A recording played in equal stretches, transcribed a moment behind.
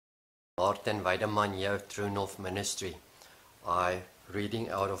Martin Weideman here, Throne of Ministry. I reading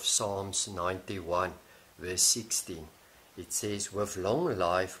out of Psalms 91 verse 16. It says, "With long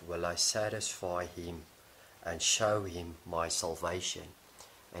life will I satisfy him and show him my salvation."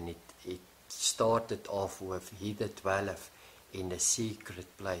 And it started off with, "He that dwelleth in the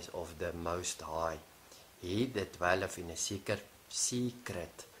secret place of the Most High." He that dwelleth in a secret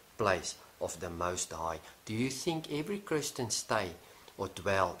place of the Most High. Do you think every Christian stay or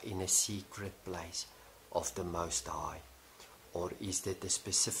dwell in a secret place of the Most High? Or is that a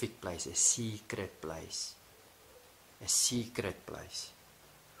specific place, a secret place? A secret place.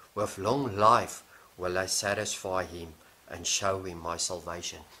 "With long life will I satisfy him and show him my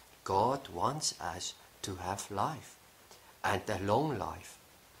salvation." God wants us to have life, and a long life.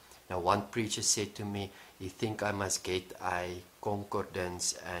 Now, one preacher said to me, "You think I must get a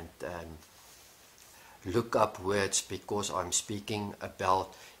concordance and look up words because I'm speaking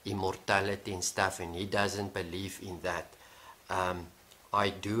about immortality and stuff," and he doesn't believe in that. I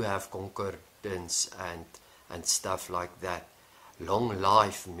do have concordance and stuff like that. Long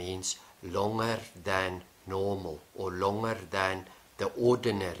life means longer than normal or longer than the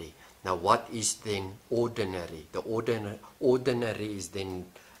ordinary. Now, what is then ordinary? The ordinary is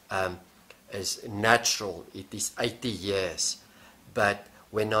then is natural. It is 80 years. But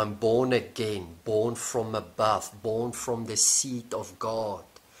when I'm born again, born from above, born from the seed of God,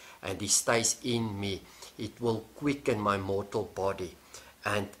 and He stays in me, it will quicken my mortal body,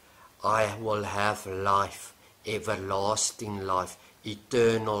 and I will have life, everlasting life,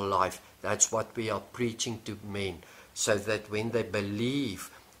 eternal life. That's what we are preaching to men, so that when they believe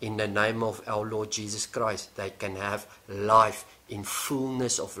in the name of our Lord Jesus Christ, they can have life in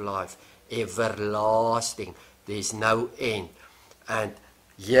fullness of life, everlasting. There's no end. And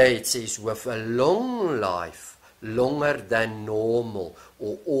here it says, with a long life, longer than normal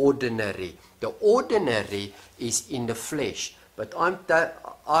or ordinary. The ordinary is in the flesh. But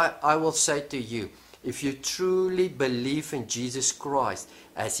I will say to you, if you truly believe in Jesus Christ,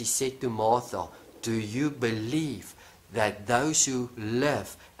 as He said to Martha, do you believe that those who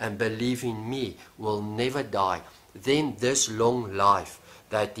live and believe in me will never die? Then this long life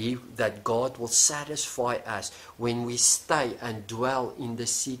that God will satisfy us when we stay and dwell in the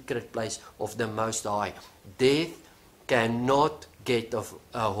secret place of the Most High. Death cannot get a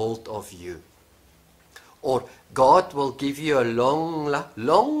hold of you. Or God will give you a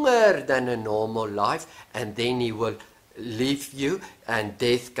longer than a normal life, and then He will leave you and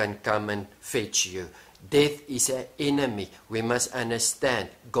death can come and fetch you. Death is an enemy. We must understand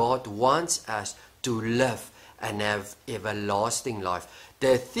God wants us to live and have everlasting life.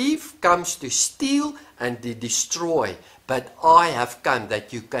 The thief comes to steal and to destroy, but I have come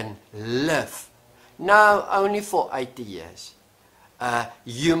that you can live. Now, only for 80 years.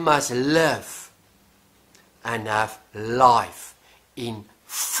 You must live and have life in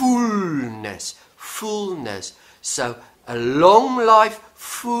fullness. Fullness. So, a long life,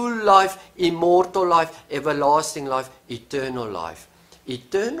 full life, immortal life, everlasting life, eternal life.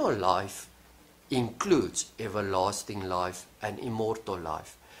 Eternal life includes everlasting life and immortal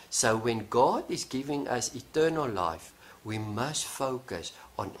life. So when God is giving us eternal life, we must focus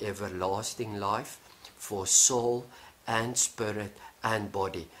on everlasting life for soul and spirit and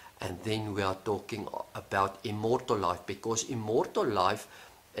body. And then we are talking about immortal life, because immortal life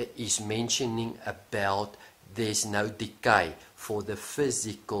is mentioning about there's no decay for the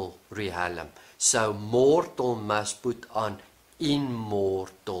physical realm. So mortal must put on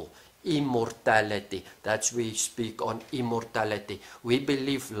immortality. That's where we speak on immortality. We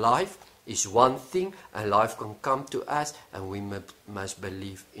believe life is one thing and life can come to us, and we must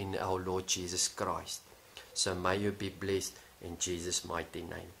believe in our Lord Jesus Christ. So may you be blessed in Jesus' mighty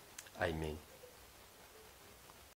name. Amen.